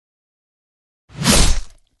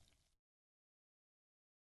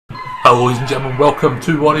Hello ladies and gentlemen, welcome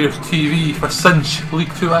to Warriors TV for Cinch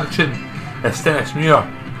League 2 action.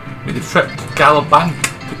 Stenhousemuir made the trip to Gallowbank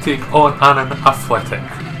to take on Annan Athletic.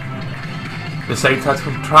 The side had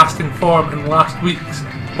contrasting form in last week's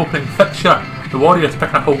opening fixture, the Warriors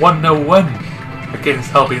picking up a 1-0 win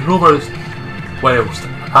against Albion Rovers, whilst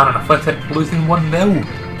Annan Athletic losing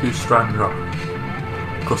 1-0 to Stranraer.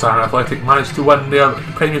 Of course, Annan Athletic managed to win their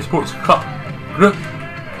Premier Sports Cup group,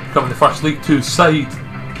 becoming the first League 2 side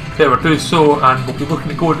to ever do so, and will be looking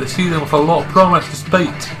to go into the season with a lot of promise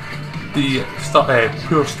despite the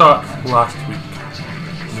poor start last week.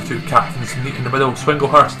 The two captains meet in the middle,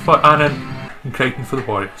 Swinglehurst for Annan and Crichton for the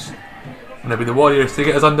Warriors. And it'll be the Warriors to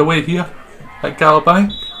get us underway here at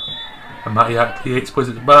Gallowbank. And Matty Yates plays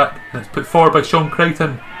at the back, and it's put forward by Sean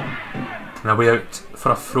Crichton. And away out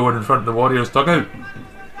for a throw in front of the Warriors dugout.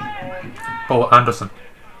 Ball at Anderson.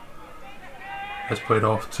 It's played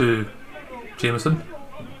off to Jameson.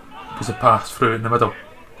 Puts a pass through in the middle.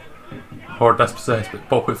 Or dispossessed, but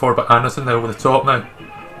ball put forward by Anderson now over the top now.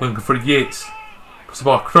 Looking for Yates. Puts the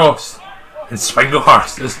ball across. And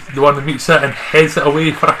Swinglehurst is the one that meets it and heads it away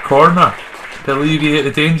for a corner to alleviate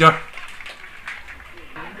the danger.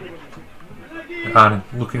 Annan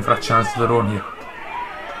looking for a chance of their own here.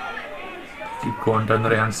 Keep going down the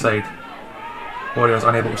right hand side. Warriors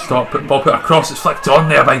unable to stop. Ball put across, it's flicked on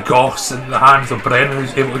there by Goss in the hands of Brennan,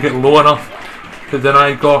 who's able to get low enough to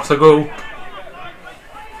deny Goss a goal.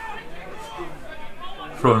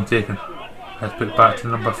 Throw and taken. Let's put it back to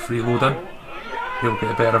number 3 Loden. He'll get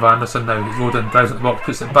the better of Anderson now. Loden drives at the box,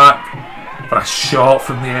 puts it back for a shot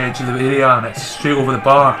from the edge of the area, and it's straight over the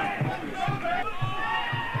bar.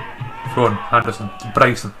 Thrown Anderson to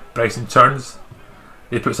Bryson. Bryson turns.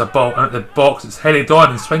 He puts a ball into the box. It's headed on,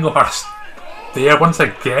 and Swinglehurst there once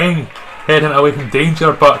again, heading away from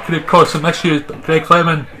danger, but could have caused some issues. But Greg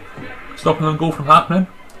Fleming stopping the goal from happening.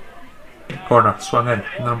 Corner swung in,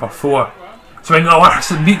 number 4.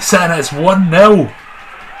 Swinglehurst meets it, and it's 1-0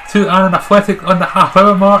 to Annan Athletic on the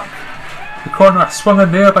half-hour mark. The corner swung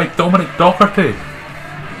in there by Dominic Docherty,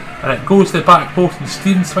 and it goes to the back post. And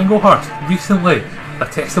Stephen Swinglehurst, recently a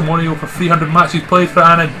testimonial for 300 matches played for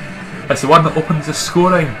Annan. It's the one that opens the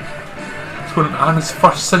scoring. Scoring Annan's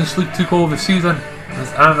first Cinch League 2 goal of the season.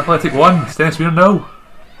 It's Annan Athletic 1, Stenhousemuir 0.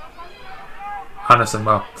 Anderson,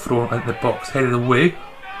 well, thrown into the box, headed away.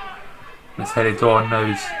 It's headed on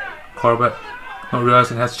now. Is Corbett not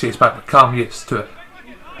realising he has to chase back, but Cam Yates to it.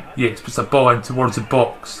 Yates puts the ball in towards the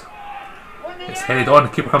box. It's headed on, the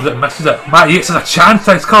keeper comes out and misses it. Matt Yates has a chance,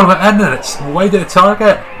 it's Corbett in, and it's wide of the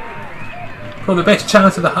target. Probably the best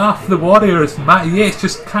chance of the half for the Warriors. Matt Yates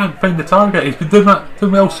just can't find the target. He's been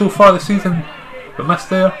doing well so far this season, but missed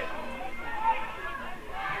there.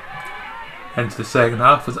 Into the second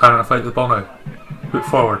half as Annan Athletic with the ball now. Put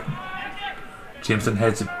forward. Jameson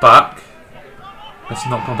heads it back. It's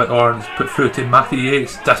not going by Orange. Put through to Matty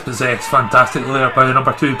Yates. Dispossessed fantastically there by the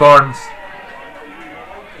number 2 Barnes.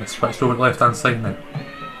 It's switched over to the left hand side now.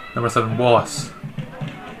 Number 7 Wallace.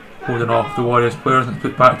 Holding off the Warriors players, and it's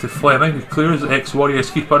put back to Fleming, who clears the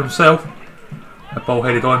ex-Warriors keeper himself. The ball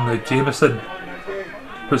headed on by Jameson.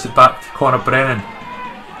 Puts it back to Connor Brennan.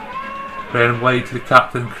 Brennan wide to the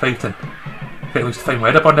captain, Crichton. Crichton looks to find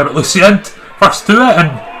Wedderburn there, but Lucient first to it,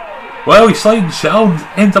 and well, he's sliding Shells,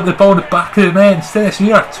 ends up the ball in the back of the net.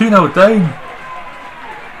 Stenhousemuir 2-0 down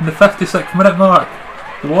in the 56th minute mark.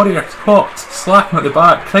 The Warriors caught slacking at the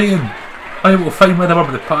back. Crichton unable to find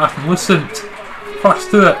Wedderburn with the pass, and Lucient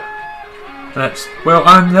first to it. And it's, well,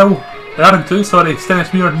 Aaron 2, sorry,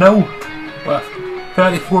 Stenhousemuir 0. With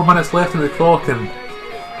 34 minutes left in the clock, and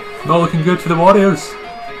not looking good for the Warriors.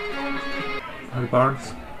 Now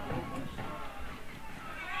Barnes.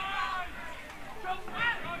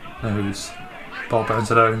 Now his ball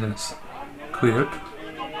bounces around and it's cleared.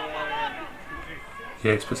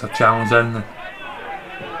 Yates puts a challenge in.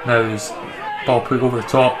 Now his ball put over the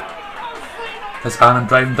top. As Annan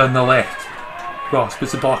driving down the left. Ross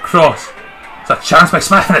puts the ball across. It's a chance by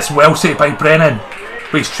Smith, and it's well saved by Brennan.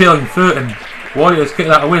 But he's trailing through it, and Warriors get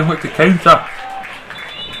that away and look to counter.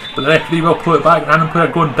 But the referee will pull it back. Annan player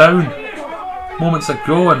going down. Moments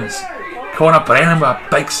ago, and it's Connor Brennan with a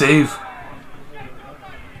big save.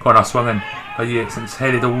 Corner swung in by Yates, and it's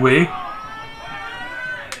headed away.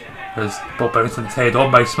 As ball bounced and it's headed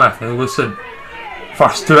on by Smith. Now Lucent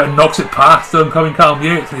first to it and knocks it past the oncoming Callum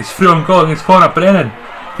Yates, and he's through on goal against Connor Brennan.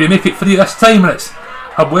 Can he make it free this time? And it's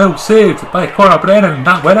a well saved by Connor Brennan, and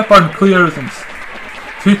that Wedderburn clears, and it's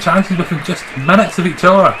 2 chances within just minutes of each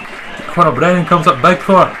other. Connor Brennan comes up big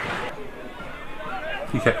for.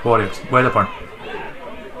 Free kick Warriors. Wedderburn.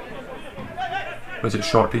 Was it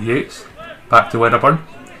short to Yates? Back to Wedderburn.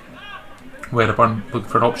 Wedderburn looking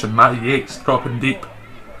for an option. Matty Yates dropping deep.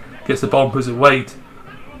 Gets the ball and puts it wide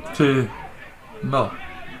to Miller.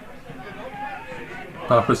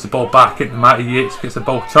 Miller puts the ball back into Matty Yates. Gets the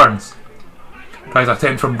ball, turns. Tries a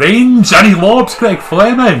attempt from range and he lobs Greg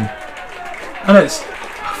Fleming. And it's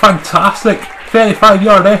fantastic.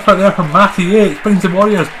 35-yard effort there from Matty Yates. Brings the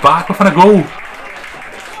Warriors back within a goal.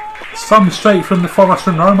 Some strike from the former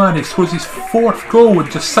Stranraer. He scores his 4th goal in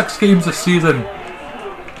just 6 games this season.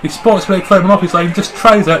 He spots Greg Fleming off his line, just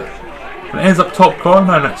tries it, and it ends up top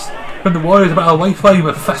corner, and it's when the Warriors a bit of a lifeline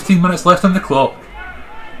with 15 minutes left on the clock.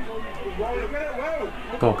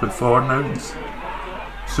 Ball put forward now.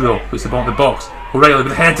 Sewell puts the ball in the box. O'Reilly with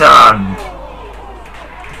the header, and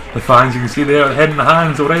the fans, you can see there, the head in the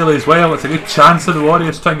hands. O'Reilly as well. It's a good chance for the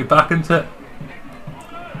Warriors trying to get back into it.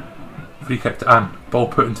 Free kick to Ann. Ball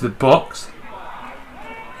put into the box.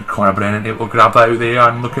 The corner Brennan able to grab that out there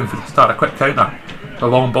and looking for to start a quick counter. A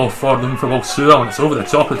long ball forward looking for Will Sewell, and it's over the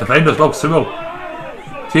top of the defenders. Will Sewell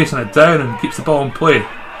chasing it down and keeps the ball in play.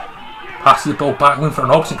 Passes the ball back looking for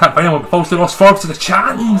an option, can't find anyone, but falls to Ross Forbes with a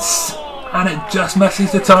chance, and it just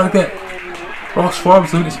misses the target. Ross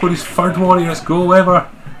Forbes looking to score his 3rd Warriors goal ever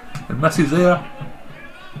and misses there.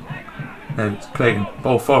 Now it's Creighton,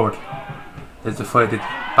 ball forward. It's deflected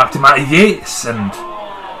back to Matty Yates, and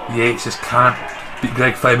Yates just can't beat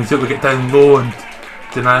Greg Fleming. He's able to get down low and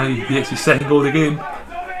deny Yates his 2nd goal of the game.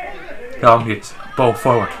 Callum Yates, ball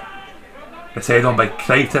forward. It's head on by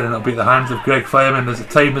Crichton, and it'll be at the hands of Greg Fleming as the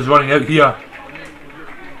time is running out here.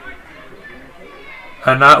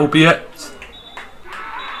 And that will be it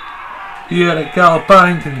here at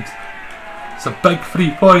Gallowbank, and it's a big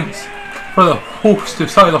 3 points for the hosts who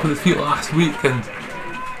started off with the defeat last week, and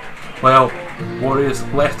well, Warriors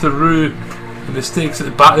left to rue. The mistakes at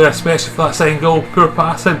the back there, especially for that 2nd goal. Poor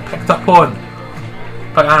passing, picked up on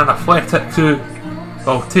by Annan Athletic to,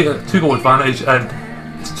 well, take a 2-goal advantage, and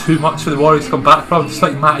it's too much for the Warriors to come back from. Just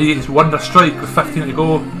like Matty Yates' wonder strike with 15 to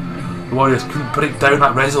go, the Warriors couldn't break down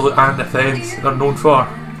that resolute and defence they're known for.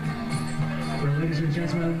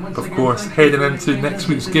 Of course, heading into next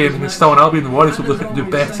week's game against Stirling Albion, the Warriors will look to do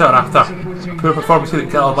better after a poor performance here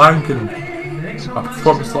at Gallowbank and a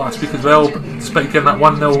performance last week as well, but despite getting that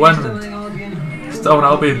 1-0 win. And Stirling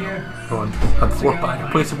Albion had 4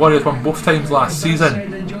 back place. The Warriors won both times last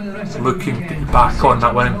season, looking to get back on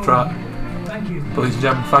that winning track. But ladies and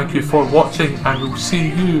gentlemen, thank you for watching, and we'll see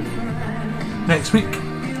you next week.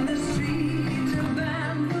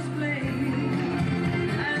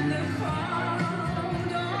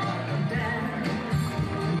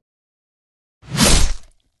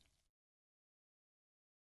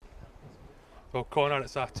 Well, Connor,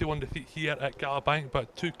 it's a 2-1 defeat here at Gallowbank,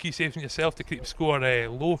 but 2 key saves from yourself to keep the score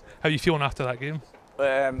low. How are you feeling after that game?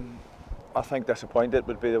 I think disappointed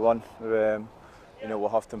would be the one. You know, we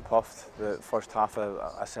huffed and puffed. The first half,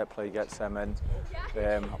 a set play gets them in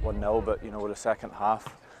 1-0, but you know, the second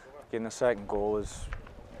half, getting the 2nd goal is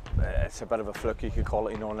it's a bit of a fluke, you could call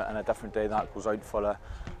it. You know, and a different day that goes out for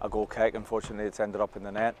a goal kick. Unfortunately, it's ended up in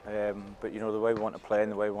the net. But you know, the way we want to play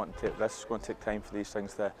and the way we want to take risks, it's going to take time for these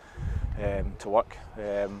things to work.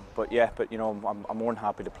 But yeah, but you know, I'm more than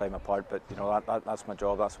happy to play my part. But you know, that's my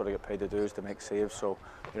job. That's what I get paid to do, is to make saves. So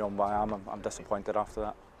you know, I'm disappointed after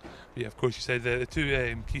that. Yeah, of course, you said the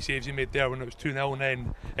 2 key saves you made there when it was 2-0,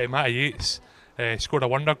 and then Matty Yates scored a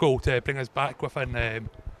wonder goal to bring us back within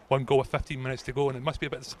 1 goal with 15 minutes to go, and it must be a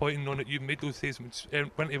bit disappointing knowing that you made those saves and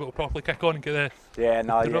weren't able to properly kick on and get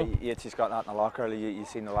the Yates has got that in the locker. You've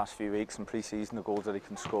seen the last few weeks in pre-season, the goals that he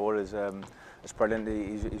can score is brilliant.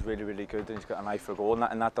 He's really, really good, and he's got an eye for goal,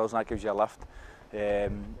 and that gives you a lift.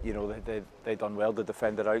 You know, they done well to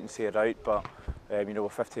defend it out and see it out, but you know,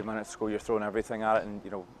 with 15 minutes to go, you're throwing everything at it. And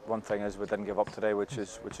you know, one thing is we didn't give up today, which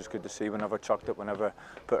is good to see. We never chucked it, we never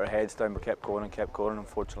put our heads down, we kept going and kept going.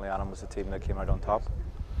 Unfortunately, Annan was the team that came out on top.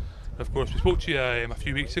 Of course, we spoke to you a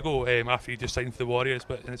few weeks ago after you just signed for the Warriors,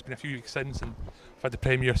 but it's been a few weeks since, and we've had the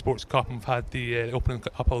Premier Sports Cup and we've had the opening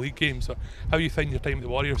Upper League games. So how are you finding your time at the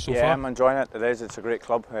Warriors so far? Yeah, I'm enjoying it. It is. It's a great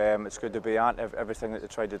club. It's good to be at. Everything that they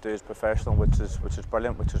try to do is professional, which is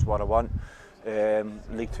brilliant, which is what I want.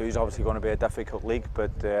 League 2 is obviously going to be a difficult league,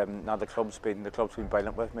 but now the club's been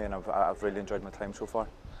brilliant with me, and I've really enjoyed my time so far.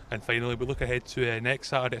 And finally, we look ahead to next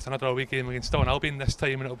Saturday. It's another away game against Stirling Albion this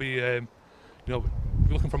time, and it'll be you know,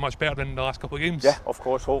 we're looking for much better than the last couple of games. Yeah, of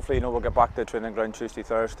course. Hopefully, you know, we'll get back to the training ground Tuesday,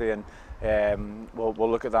 Thursday, and we'll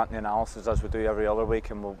look at that in the analysis as we do every other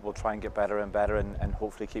week, and we'll try and get better and better, and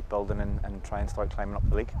hopefully keep building and try and start climbing up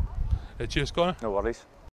the league. Cheers, Connor. No worries.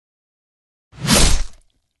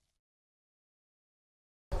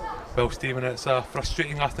 Well, Stephen, it's a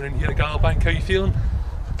frustrating afternoon here at Gallowbank. How are you feeling?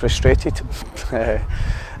 Frustrated.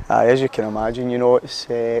 As you can imagine, you know,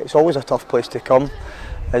 it's always a tough place to come,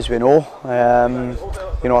 as we know.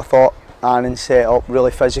 You know, I thought Annan set up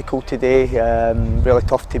really physical today, really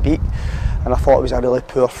tough to beat, and I thought it was a really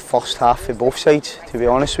poor first half for both sides, to be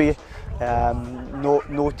honest with you.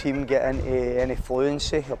 No team get into any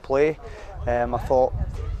fluency of play. I thought,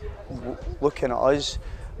 looking at us,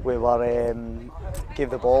 we were gave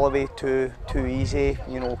the ball away too easy,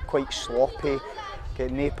 you know, quite sloppy,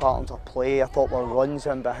 getting no patterns of play. I thought our runs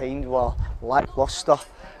in behind were lacklustre.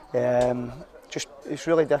 It's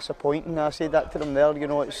really disappointing. I said that to them there, you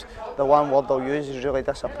know, it's the one word I'll use is really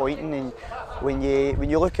disappointing. And when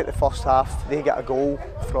you look at the first half, they get a goal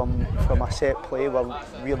from a set play where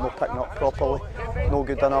we're not picking up properly, no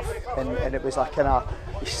good enough, and it was like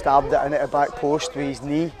he stabbed it in at the back post with his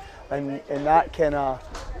knee, and that kind of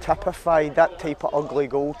typified, that type of ugly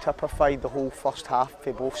goal typified the whole first half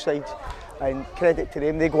for both sides. And credit to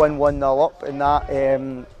them, they go in 1-0 up, and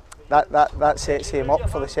that sets him up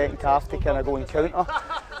for the second half to kind of go and counter.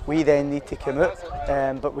 We then need to come out,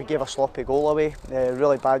 but we gave a sloppy goal away,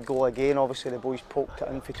 really bad goal again. Obviously the boys poked it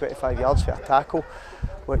in for 25 yards for a tackle,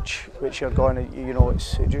 which you're going to, you know,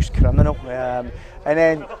 it's just criminal. And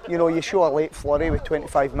then, you know, you show a late flurry with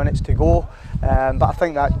 25 minutes to go, but I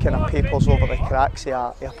think that kind of papers over the cracks of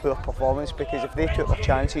a poor performance, because if they took their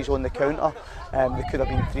chances on the counter, they could have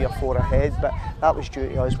been 3 or 4 ahead, but that was due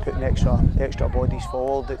to us putting extra bodies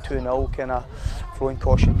forward at 2-0, kind of throwing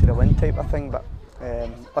caution to the wind type of thing. But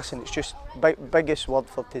listen, it's just biggest word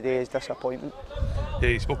for today is disappointment. Yeah,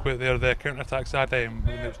 you spoke about there the counter-attacks that when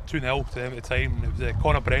it was 2-0 to them at the time. It was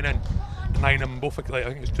Conor Brennan denying them both, like, I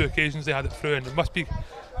think it was 2 occasions they had it through, and it must be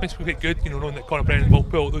quite good, you know, knowing that Conor Brennan will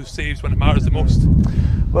pull out those saves when it matters the most.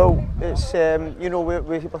 Well, it's you know, we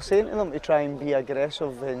were saying to them to try and be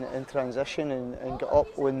aggressive in transition and get up,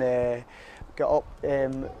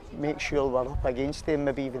 make sure we're up against them,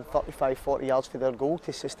 maybe even 35-40 yards for their goal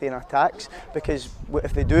to sustain attacks, because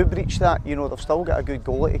if they do breach that, you know, they've still got a good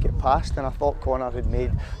goalie to get past. And I thought Conor had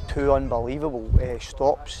made 2 unbelievable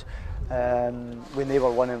stops when they were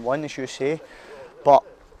 1-1, as you say. But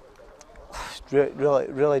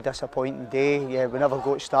really disappointing day. Yeah, we never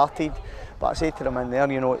got started. But I say to them in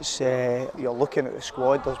there, you know, it's you're looking at the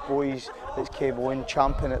squad. There's boys that's came on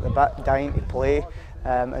champing at the bit, dying to play.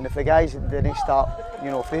 And if the guys didn't start, you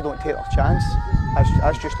know, if they don't take their chance,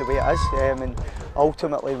 that's just the way it is. And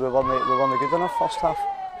ultimately, we weren't good enough first half.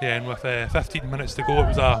 Yeah, and with 15 minutes to go, it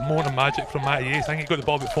was a moment of magic from Matty Yates. I think he got the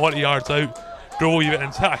ball about 40 yards out, drove even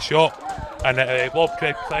and hit a shot, and lobbed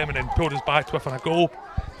Craig Clement and pulled us back to within a goal.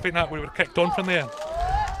 I think that we were kicked on from there.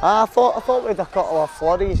 I thought we had a couple of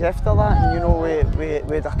flurries after that, and you know,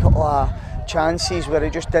 we had a couple of chances where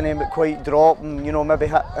it just didn't quite drop, and you know, maybe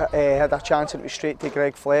had a chance and it was straight to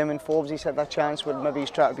Greg Fleming. Forbes had a chance where maybe he's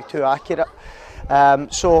trying to be too accurate.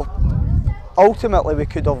 So ultimately we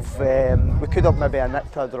could have maybe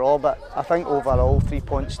nicked a draw, but I think overall 3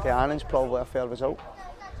 points to Annan's probably a fair result.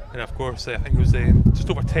 And of course, I think it was just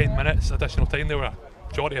over 10 minutes additional time there were.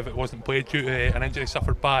 Majority of it wasn't played due to an injury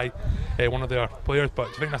suffered by one of their players, but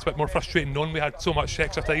do you think that's a bit more frustrating knowing we had so much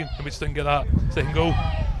extra time and we just didn't get that second goal?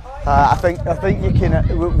 I think you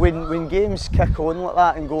can, when games kick on like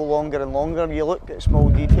that and go longer and longer, you look at small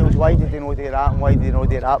details. Why did they not do that and why did they not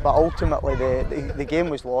do that? But ultimately the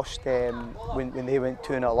game was lost when they went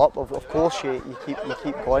 2-0 up. Of course you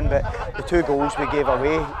keep going, but the 2 goals we gave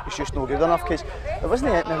away was just not good enough, because there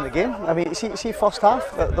wasn't anything in the game. I mean, see first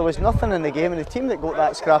half, there was nothing in the game, and the team that got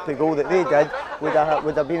that scrappy goal that they did would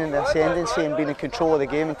have been in the ascendancy and been in control of the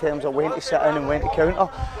game in terms of when to sit in and when to counter.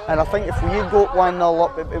 And I think if we had got 1-0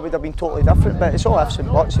 up, it would have been totally different, but it's all ifs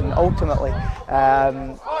and buts, and ultimately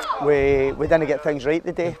we didn't get things right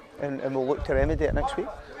today, and we'll look to remedy it next week.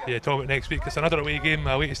 Yeah, talking about next week, it's another away game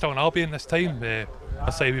away to Stirling Albion this time. I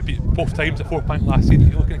say we beat both times at 4 point last season.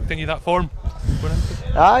 Are you looking to continue that form?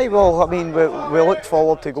 Aye, well, I mean, we looked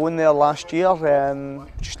forward to going there last year.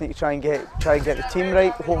 Just need to try and get the team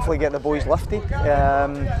right. Hopefully, get the boys lifted,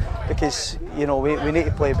 because you know we need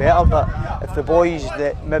to play better. But if the boys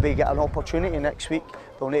that maybe get an opportunity next week,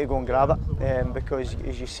 they'll need to go and grab it, because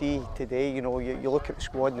as you see today, you know, you look at the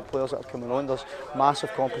squad and the players that are coming on. There's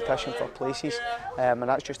massive competition for places, and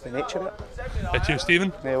that's just the nature of it. Cheers,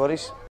 Stephen. No worries.